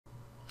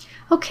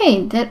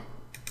Okay, that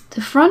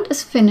the front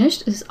is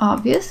finished is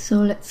obvious, so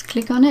let's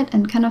click on it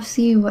and kind of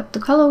see what the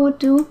color would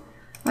do.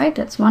 Right,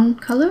 that's one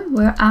color.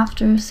 We're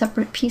after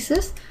separate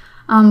pieces.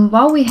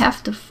 While we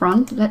have the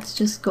front, let's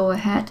just go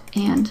ahead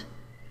and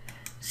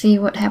see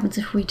what happens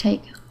if we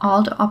take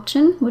Alt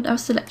Option with our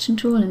selection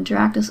tool and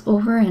drag this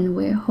over, and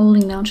we're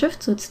holding down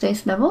Shift so it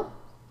stays level.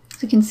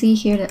 So you can see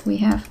here that we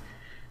have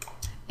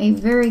a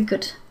very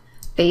good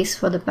base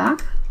for the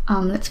back.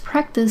 Let's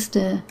practice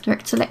the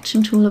direct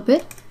selection tool a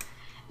bit.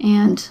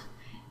 And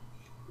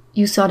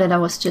you saw that I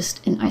was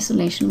just in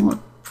isolation mode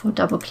for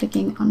double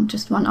clicking on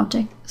just one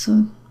object.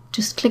 So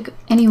just click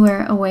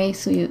anywhere away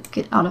so you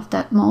get out of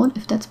that mode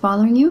if that's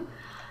bothering you.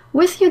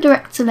 With your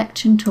direct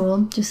selection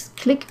tool, just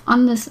click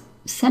on this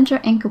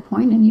center anchor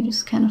point and you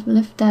just kind of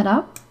lift that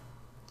up.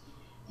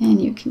 And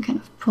you can kind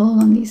of pull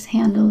on these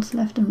handles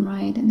left and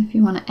right. And if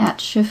you want to add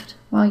Shift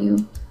while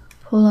you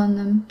pull on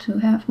them to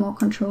have more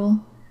control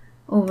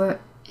over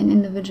an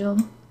individual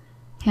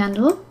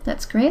handle,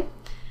 that's great.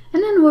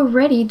 And then we're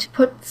ready to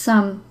put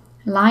some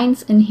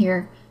lines in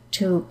here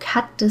to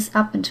cut this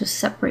up into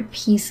separate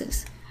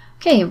pieces.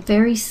 Okay,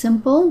 very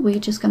simple. We're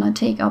just gonna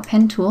take our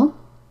pen tool,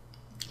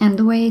 and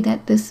the way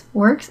that this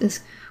works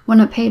is when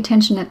I pay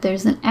attention that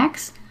there's an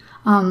X,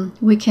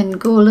 we can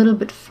go a little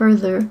bit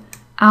further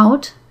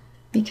out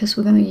because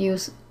we're gonna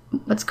use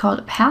what's called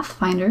a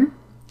pathfinder,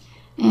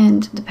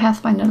 and the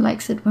pathfinder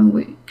likes it when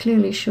we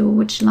clearly show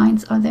which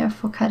lines are there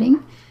for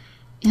cutting.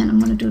 And I'm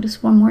gonna do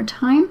this one more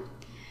time.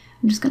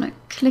 I'm just gonna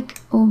click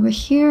over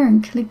here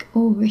and click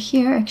over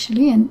here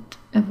actually, and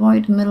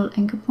avoid the middle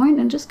anchor point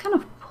and just kind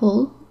of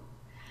pull.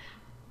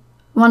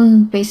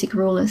 One basic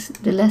rule is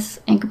the less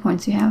anchor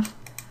points you have,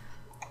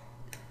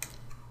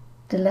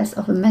 the less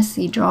of a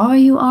messy drawer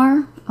you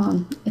are.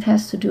 It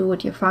has to do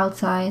with your file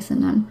size,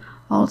 and then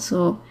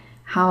also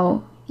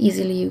how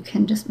easily you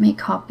can just make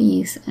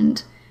copies,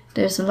 and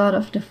there's a lot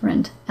of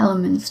different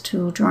elements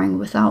to drawing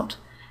without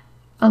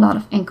a lot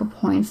of anchor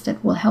points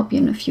that will help you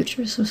in the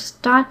future. So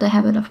start the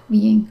habit of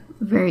being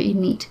very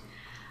neat.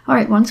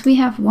 Alright, once we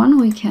have one,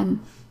 we can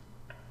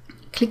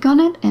click on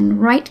it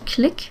and right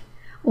click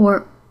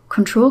or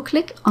control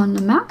click on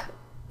the map,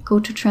 go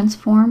to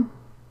transform,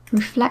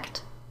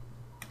 reflect,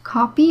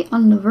 copy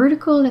on the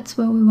vertical, that's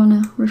where we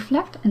want to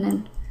reflect, and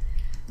then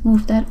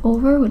move that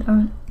over with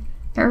our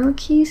arrow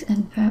keys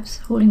and perhaps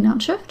holding down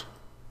Shift.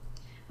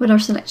 With our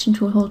selection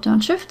tool, hold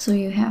down Shift so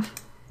you have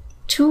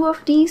two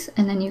of these,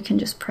 and then you can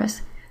just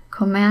press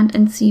Command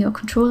and C or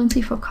Control and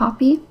C for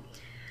copy.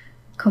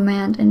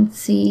 Command and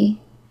C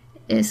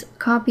is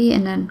copy,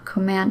 and then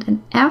Command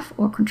and F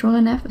or Control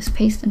and F is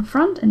paste in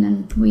front, and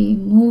then we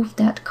move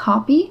that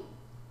copy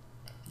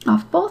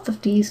of both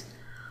of these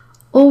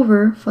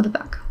over for the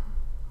back.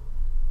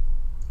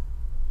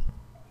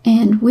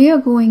 And we are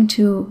going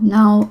to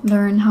now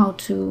learn how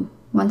to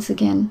once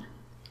again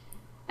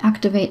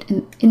activate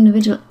an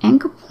individual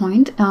anchor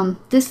point.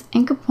 This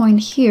anchor point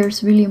here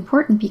is really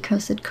important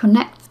because it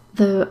connects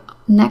the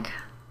neck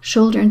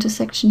shoulder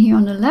intersection here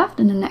on the left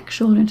and the neck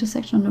shoulder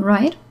intersection on the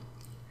right.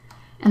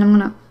 And I'm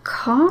gonna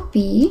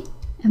copy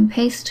and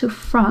paste to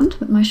front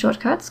with my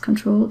shortcuts,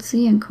 Control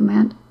C and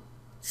Command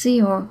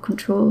C, or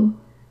Control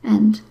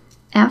and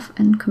F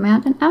and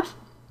Command and F.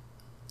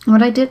 And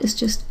what I did is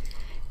just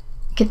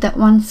get that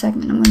one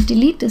segment. I'm going to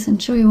delete this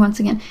and show you once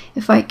again.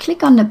 If I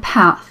click on the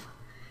path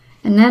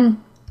and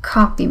then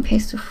copy and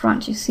paste to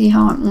front, you see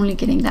how I'm only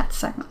getting that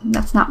segment.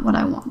 That's not what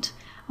I want.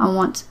 I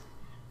want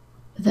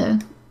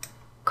the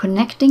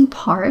connecting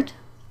part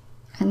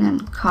and then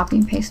copy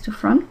and paste to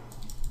front.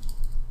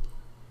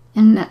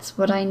 And that's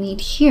what I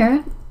need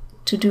here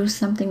to do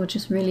something which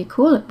is really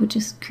cool, which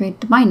is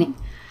create the binding.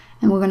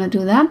 And we're going to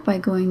do that by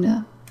going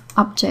to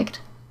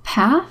Object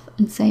Path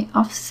and say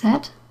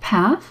Offset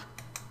Path.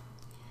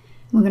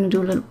 We're going to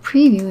do a little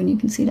preview, and you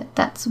can see that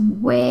that's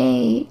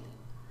way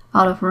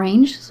out of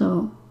range.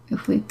 So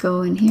if we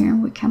go in here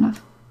and we kind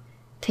of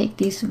take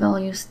these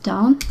values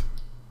down,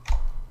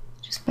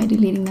 just by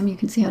deleting them, you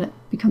can see how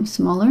that becomes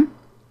smaller.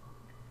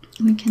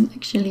 We can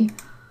actually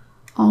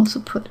also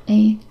put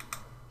a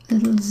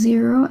little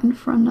 0 in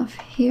front of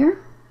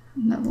here.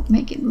 And that will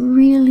make it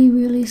really,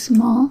 really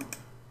small.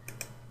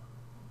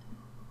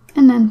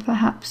 And then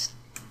perhaps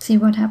see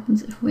what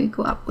happens if we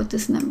go up with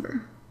this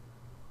number.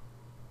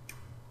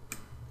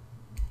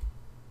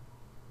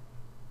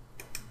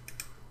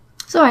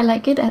 So I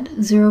like it at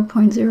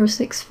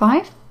 0.065.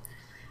 I'm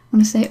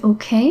going to say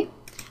OK.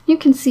 You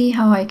can see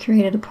how I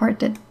created a part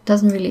that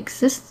doesn't really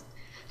exist.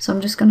 So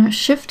I'm just going to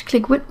shift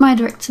click with my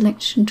direct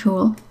selection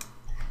tool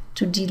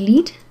to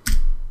delete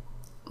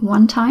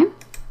one time.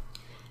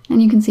 And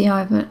you can see how I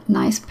have a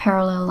nice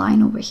parallel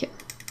line over here.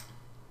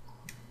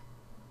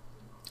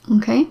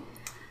 Okay.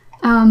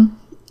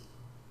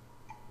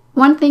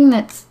 One thing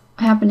that's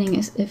happening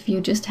is if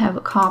you just have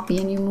a copy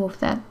and you move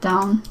that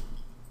down,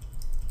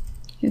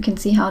 you can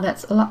see how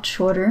that's a lot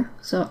shorter.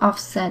 So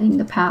offsetting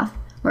the path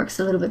works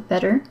a little bit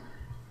better.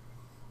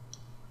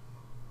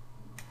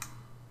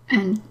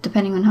 And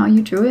depending on how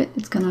you drew it,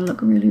 it's going to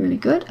look really, really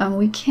good.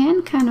 We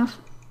can kind of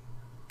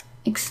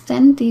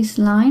extend these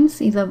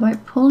lines either by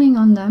pulling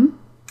on them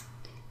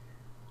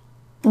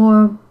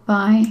or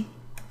by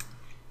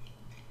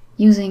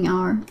using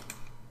our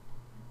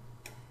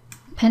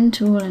pen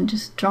tool and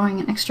just drawing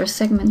an extra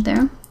segment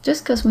there,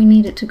 just because we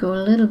need it to go a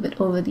little bit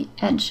over the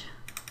edge.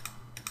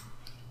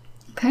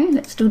 Okay,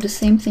 let's do the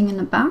same thing in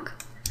the back.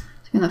 So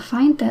you're going to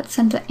find that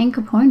center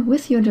anchor point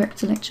with your direct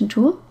selection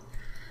tool,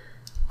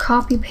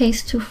 copy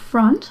paste to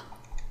front.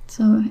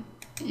 So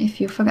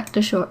if you forgot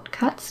the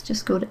shortcuts,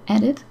 just go to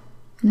edit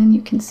and then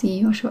you can see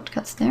your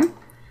shortcuts there.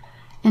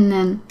 And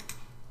then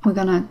we're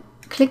gonna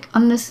click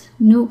on this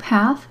new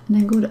path and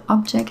then go to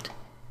object,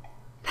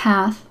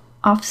 path,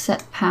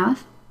 offset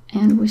path,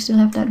 and we still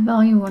have that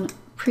value. We want to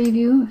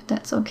preview. If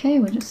that's okay,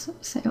 we'll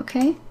just say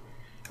okay.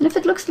 And if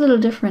it looks a little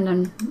different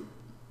than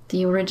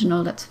the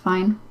original, that's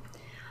fine.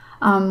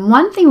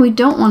 One thing we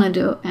don't want to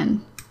do,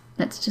 and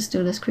let's just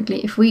do this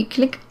quickly, if we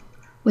click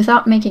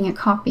without making a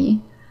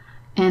copy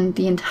and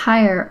the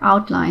entire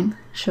outline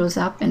shows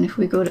up, and if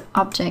we go to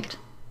object,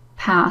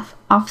 path,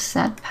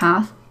 offset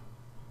path,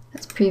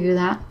 let's preview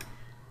that.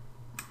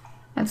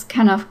 That's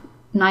kind of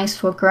nice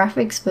for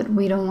graphics, but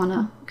we don't want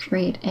to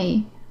create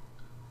a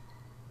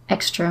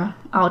extra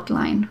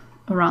outline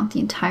around the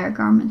entire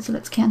garment, so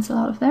let's cancel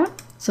out of there.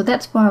 So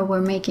that's why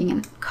we're making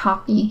a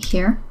copy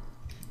here.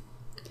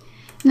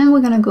 And then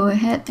we're going to go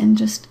ahead and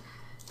just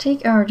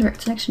take our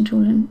direct selection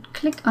tool and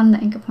click on the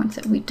anchor points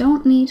that we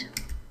don't need.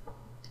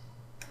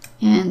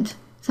 And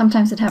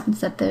sometimes it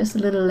happens that there's a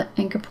little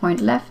anchor point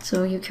left,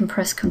 so you can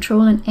press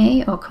Control and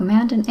A or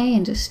Command and A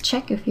and just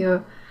check if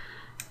you're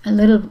a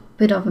little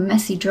bit of a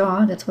messy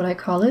drawer. That's what I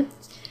call it.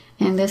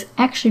 And there's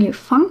actually a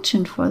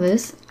function for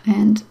this,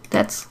 and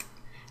that's,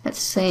 let's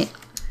say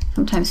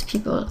sometimes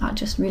people are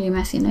just really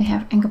messy and they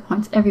have anchor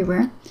points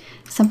everywhere.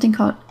 Something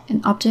called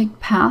an object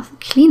path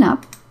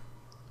cleanup,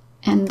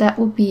 and that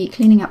will be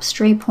cleaning up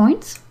stray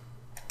points.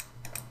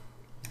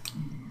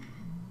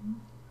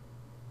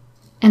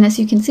 And as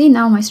you can see,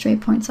 now my stray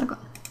points are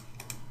gone.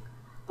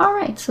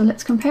 Alright, so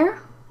let's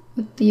compare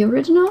with the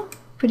original.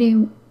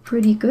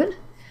 Pretty good.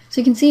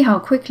 So you can see how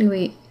quickly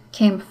we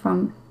came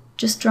from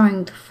just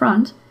drawing the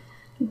front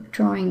to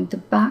drawing the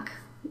back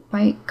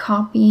by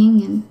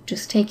copying and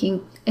just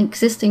taking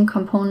existing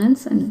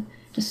components and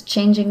just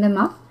changing them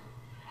up.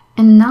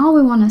 And now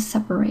we want to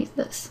separate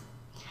this.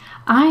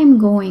 I'm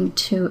going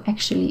to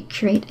actually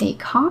create a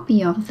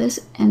copy of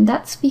this, and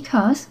that's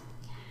because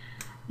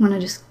I'm going to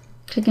just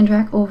click and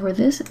drag over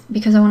this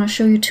because I want to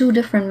show you two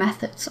different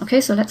methods.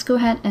 Okay, so let's go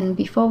ahead and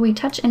before we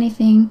touch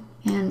anything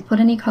and put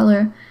any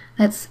color,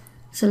 let's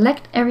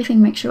select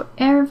everything, make sure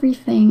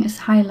everything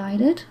is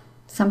highlighted.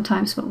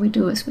 Sometimes what we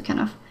do is we kind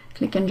of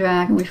click and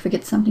drag and we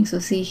forget something. So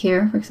see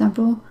here, for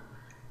example,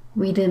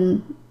 we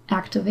didn't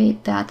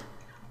activate that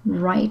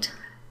right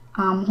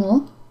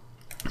armhole.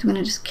 So we're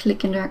going to just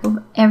click and drag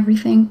over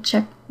everything,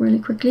 check really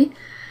quickly,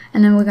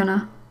 and then we're going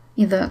to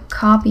either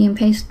copy and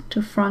paste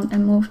to front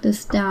and move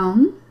this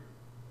down.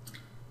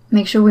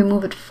 Make sure we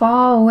move it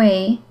far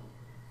away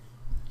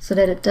so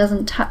that it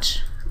doesn't touch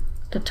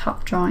the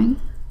top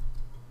drawing,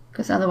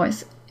 because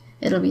otherwise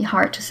it'll be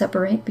hard to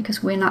separate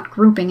because we're not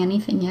grouping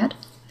anything yet.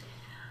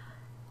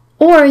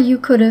 Or you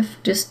could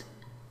have just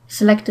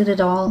selected it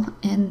all,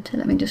 and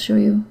let me just show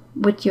you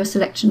with your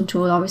selection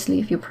tool. Obviously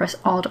if you press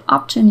Alt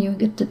Option you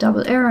get the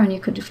double arrow, and you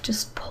could have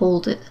just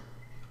pulled it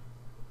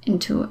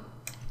into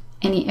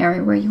any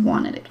area where you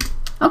wanted it.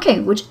 Okay,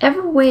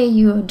 whichever way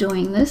you're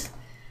doing this,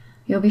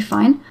 you'll be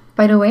fine.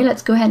 By the way,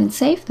 let's go ahead and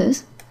save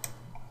this.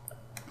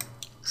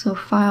 So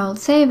File,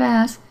 Save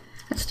As,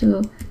 let's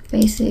do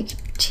basic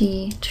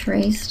T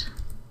traced,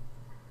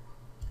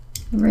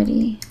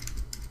 ready,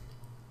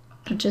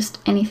 or just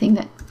anything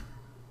that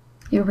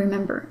you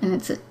remember. And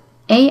it's an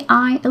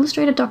AI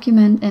Illustrator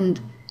document, and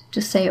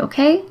just say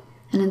OK,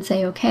 and then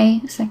say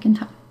OK a second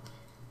time.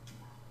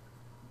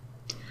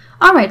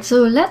 Alright,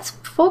 so let's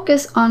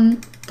focus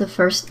on the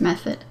first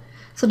method.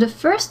 So the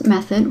first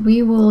method,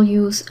 we will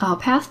use our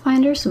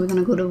pathfinder. So we're going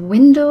to go to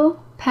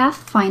Window,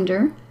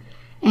 Pathfinder,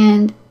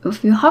 and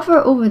if you hover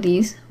over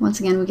these, once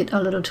again we get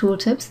our little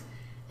tooltips,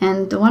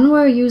 and the one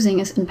we're using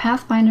is in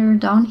Pathfinder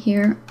down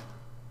here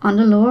on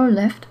the lower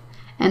left,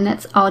 and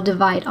that's our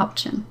divide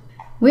option.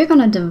 We're going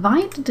to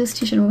divide this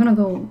t-shirt. We're going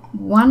to go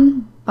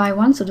one by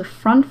one, so the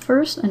front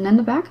first and then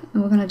the back,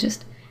 and we're going to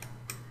just,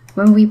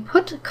 when we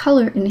put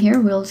color in here,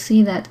 we'll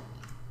see that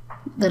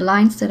the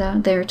lines that are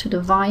there to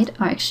divide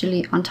are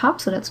actually on top,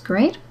 so that's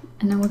great.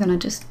 And then we're going to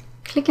just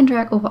click and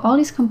drag over all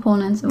these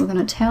components, and we're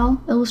going to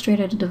tell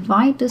Illustrator to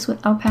divide this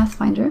with our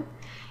Pathfinder.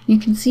 You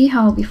can see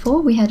how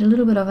before we had a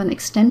little bit of an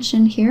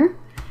extension here,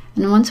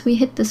 and once we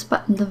hit this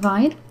button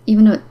divide,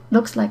 even though it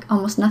looks like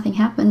almost nothing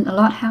happened, a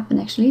lot happened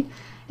actually,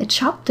 it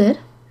chopped it.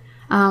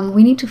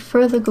 We need to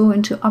further go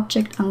into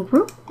Object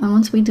Ungroup, and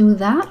once we do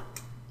that,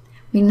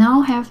 we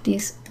now have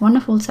these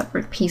wonderful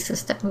separate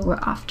pieces that we were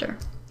after.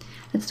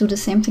 Let's do the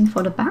same thing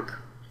for the back.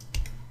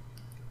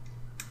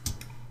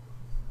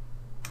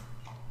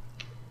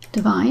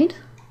 Divide,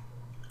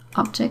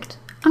 Object,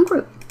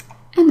 Ungroup,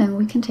 and then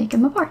we can take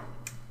them apart.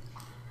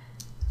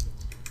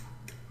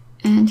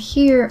 And And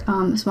here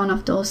is one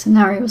of those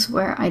scenarios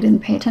where I didn't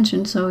pay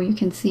attention. So you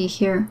can see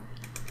here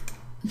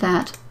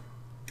that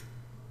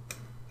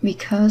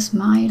because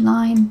my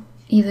line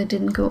either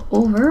didn't go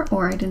over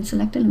or I didn't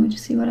select it, let me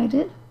just see what I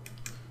did.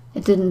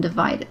 It didn't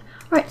divide it.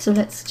 All right, so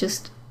let's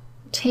just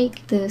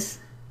take this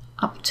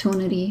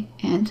opportunity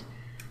and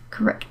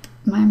correct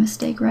my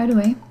mistake right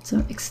away.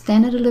 So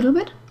extend it a little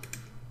bit.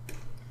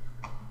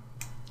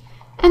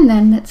 And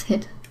then let's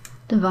hit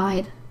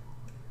divide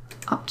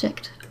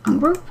object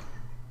ungroup.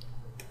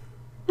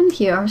 And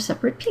here are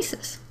separate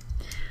pieces.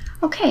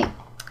 Okay,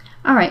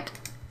 all right.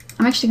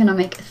 I'm actually gonna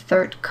make a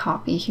third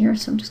copy here.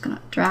 So I'm just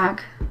gonna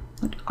drag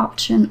with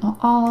Option or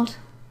Alt.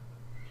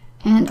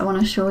 And I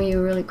wanna show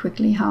you really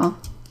quickly how,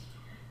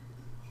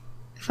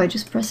 if I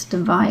just press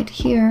divide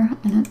here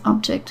and then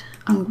object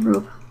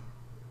ungroup,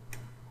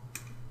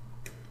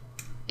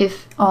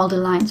 if all the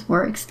lines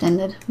were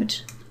extended,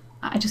 which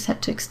I just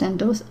had to extend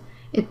those,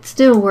 it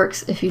still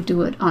works if you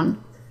do it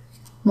on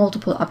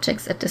multiple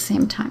objects at the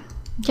same time.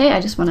 Okay,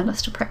 I just wanted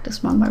us to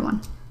practice one by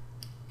one.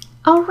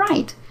 All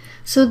right,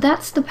 so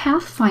that's the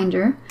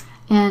Pathfinder,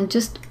 and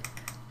just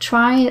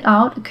try it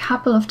out a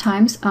couple of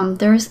times.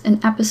 There's an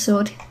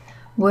episode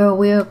where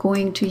we're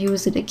going to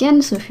use it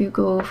again. So if you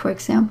go, for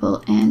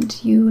example,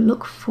 and you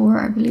look for,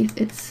 I believe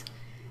it's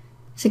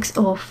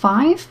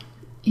 605,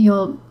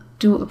 you'll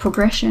do a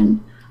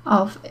progression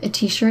of a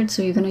t-shirt.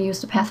 So you're going to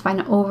use the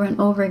Pathfinder over and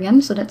over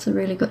again. So that's a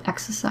really good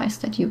exercise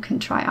that you can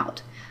try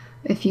out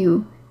if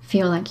you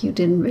feel like you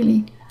didn't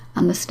really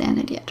understand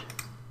it yet.